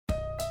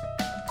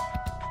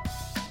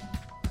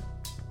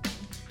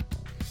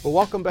Well,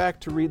 welcome back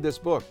to Read This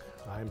Book.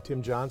 I'm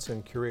Tim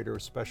Johnson, Curator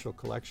of Special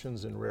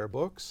Collections and Rare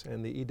Books,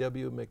 and the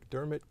E.W.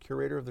 McDermott,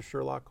 Curator of the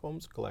Sherlock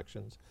Holmes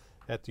Collections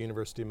at the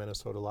University of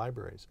Minnesota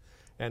Libraries.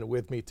 And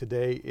with me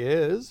today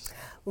is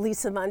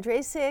Lisa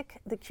Vondrasek,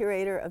 the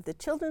Curator of the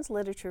Children's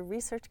Literature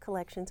Research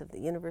Collections of the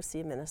University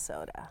of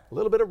Minnesota. a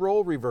little bit of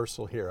role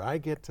reversal here. I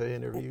get to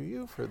interview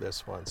you for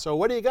this one. So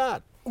what do you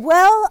got?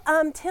 Well,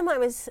 Tim,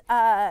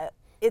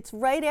 it's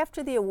right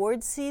after the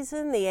awards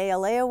season, the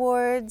ALA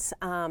Awards,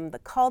 the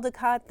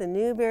Caldecott, the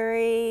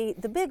Newbery,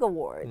 the big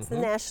awards, the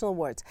national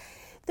awards.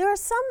 There are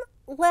some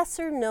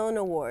lesser known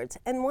awards,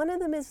 and one of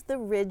them is the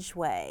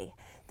Ridgway.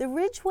 The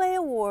Ridgway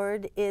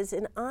Award is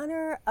in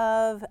honor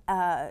of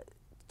a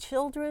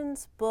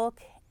children's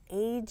book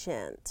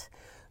agent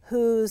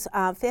whose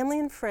family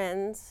and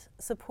friends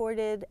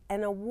supported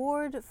an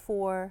award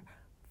for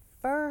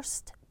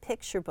first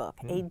picture book,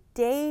 a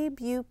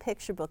debut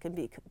picture book,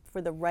 and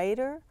for the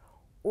writer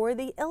or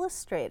the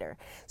illustrator.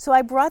 So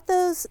I brought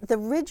the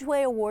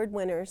Ridgway Award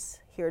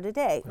winners here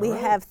today. We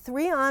have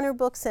 3 honor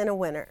books and a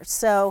winner.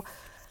 So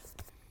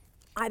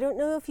I don't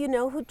know if you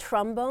know who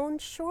Trombone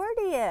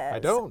Shorty is. I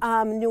don't.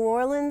 New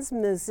Orleans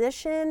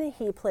musician.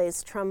 He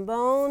plays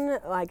trombone.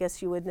 I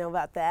guess you would know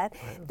about that.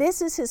 This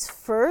is his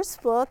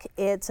first book.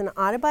 It's an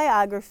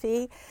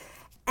autobiography.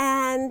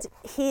 And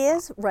he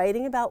is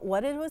writing about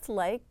what it was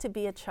like to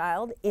be a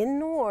child in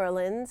New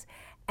Orleans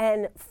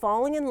and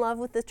falling in love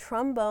with the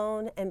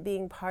trombone and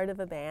being part of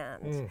a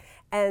band.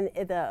 And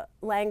the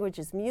language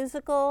is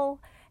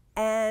musical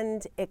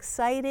and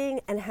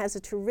exciting and has a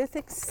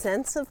terrific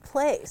sense of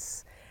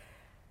place.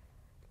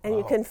 And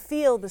you can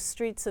feel the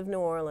streets of New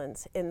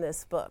Orleans in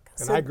this book.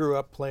 And I grew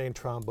up playing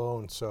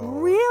trombone, so...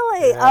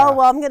 Really? Yeah. Oh,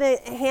 well, I'm going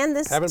to hand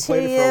this Haven't to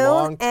played you it for a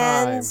long time,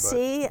 and but-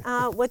 see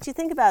what you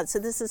think about it. So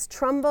this is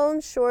Trombone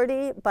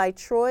Shorty by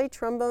Troy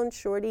Trombone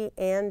Shorty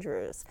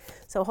Andrews.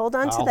 So hold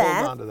on to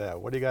that. Hold on to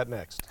that. What do you got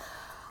next?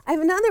 I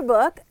have another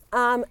book,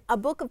 a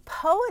book of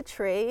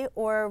poetry,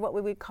 or what we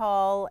would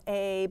call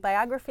a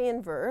biography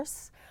in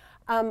verse.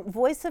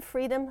 Voice of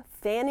Freedom,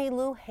 Fannie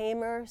Lou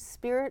Hamer,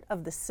 Spirit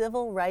of the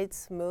Civil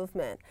Rights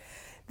Movement.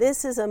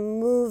 This is a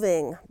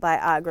moving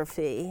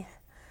biography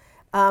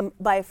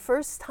by a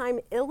first-time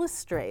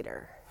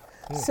illustrator.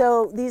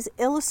 So these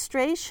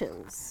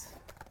illustrations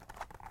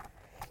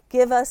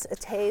give us a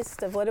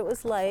taste of what it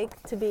was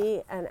like to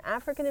be an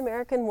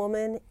African-American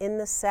woman in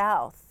the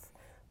South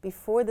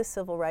before the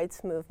Civil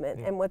Rights Movement,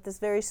 and what this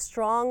very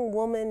strong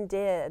woman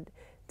did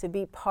to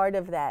be part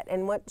of that,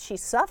 and what she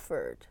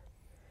suffered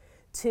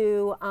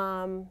to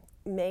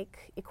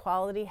make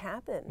equality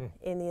happen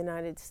in the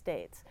United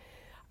States.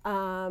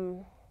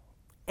 And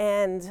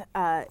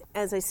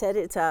as I said,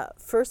 it's a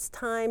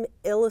first-time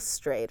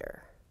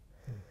illustrator.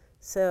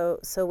 So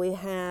we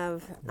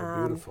have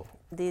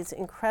these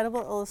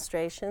incredible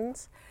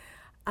illustrations.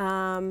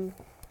 And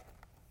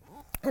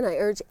I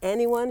urge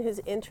anyone who's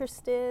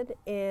interested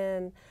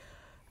in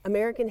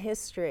American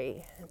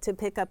history to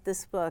pick up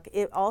this book.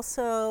 It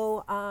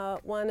also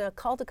won a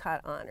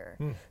Caldecott honor.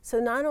 So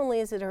not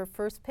only is it her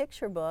first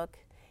picture book,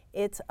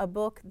 it's a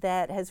book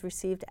that has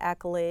received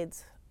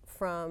accolades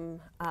from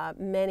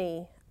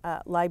many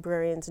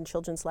librarians and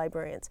children's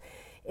librarians.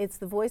 It's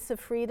The Voice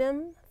of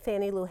Freedom,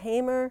 Fannie Lou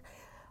Hamer.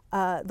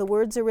 The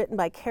words are written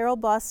by Carol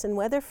Boston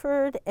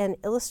Weatherford and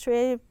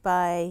illustrated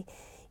by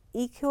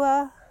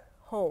Ikua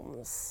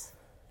Holmes.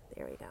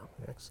 There we go.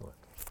 Excellent.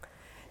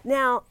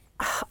 Now,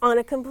 on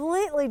a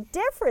completely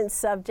different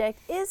subject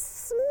is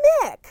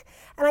SMIC.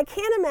 And I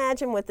can't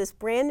imagine what this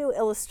brand new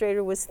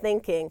illustrator was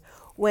thinking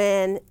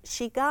when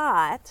she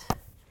got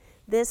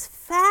this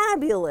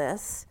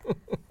fabulous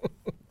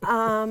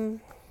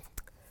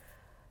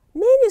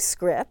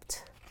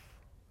manuscript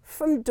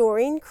from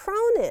Doreen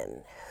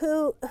Cronin,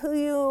 who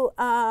you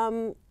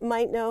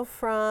might know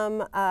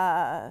from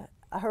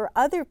her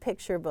other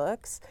picture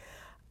books,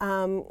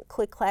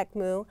 Click, Clack,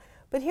 Moo.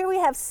 But here we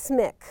have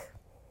SMIC.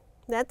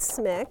 That's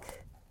SMIC.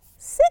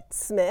 Sit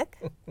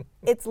SMIC.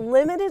 It's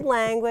limited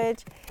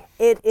language.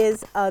 It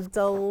is a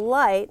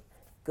delight.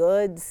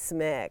 Good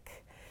SMIC.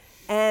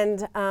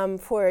 And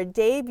for a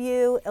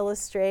debut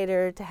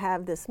illustrator to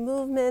have this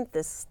movement,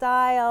 this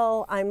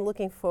style, I'm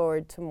looking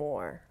forward to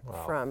more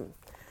from.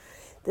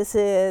 This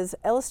is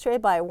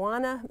illustrated by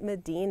Juana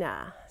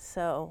Medina.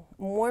 So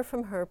more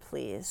from her,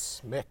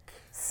 please. SMIC.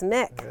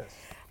 SMIC. Yes.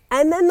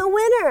 And then the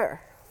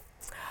winner.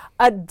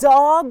 A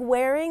dog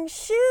wearing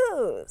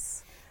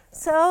shoes.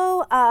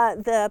 So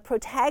the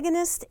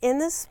protagonist in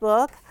this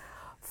book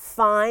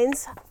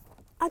finds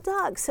a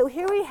dog. So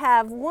here we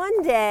have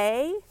one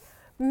day,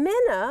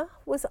 Minna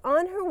was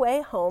on her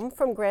way home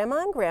from Grandma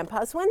and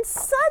Grandpa's when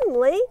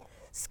suddenly,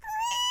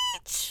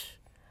 screech!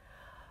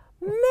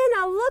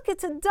 Minna, look,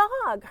 it's a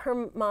dog,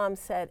 her mom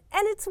said,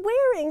 and it's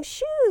wearing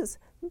shoes.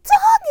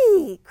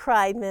 Doggy,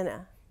 cried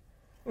Minna.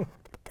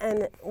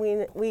 And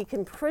we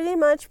can pretty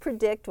much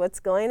predict what's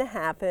going to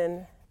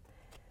happen.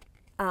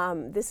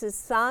 This is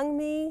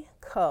Sangmi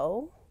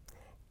Ko,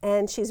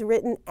 and she's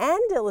written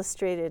and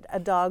illustrated A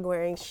Dog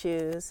Wearing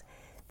Shoes.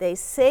 They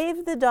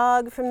save the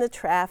dog from the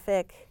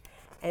traffic,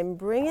 and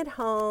bring it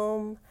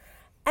home.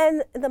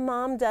 And the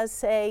mom does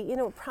say, you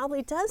know, it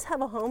probably does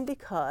have a home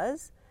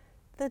because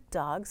the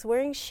dog's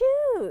wearing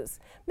shoes.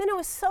 Minna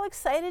was so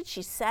excited,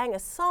 she sang a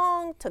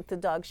song, took the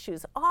dog's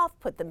shoes off,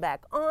 put them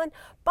back on,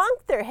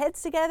 bonked their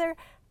heads together,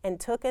 and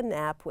took a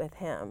nap with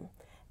him.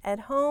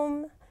 At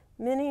home,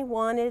 Minnie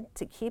wanted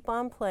to keep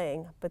on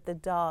playing, but the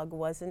dog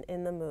wasn't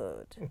in the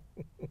mood.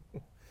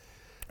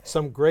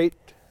 Some great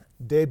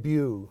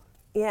debut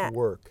Yeah,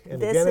 work.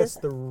 And this again, it's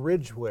is the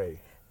Ridgway.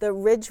 the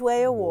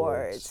Ridgway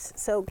Awards.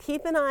 So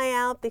keep an eye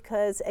out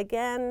because,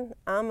 again,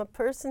 I'm a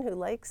person who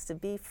likes to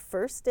be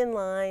first in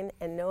line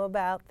and know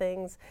about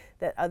things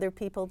that other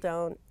people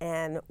don't.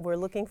 And we're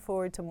looking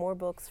forward to more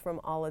books from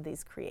all of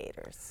these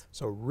creators.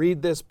 So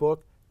read this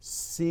book,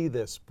 see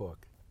this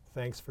book.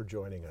 Thanks for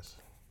joining us.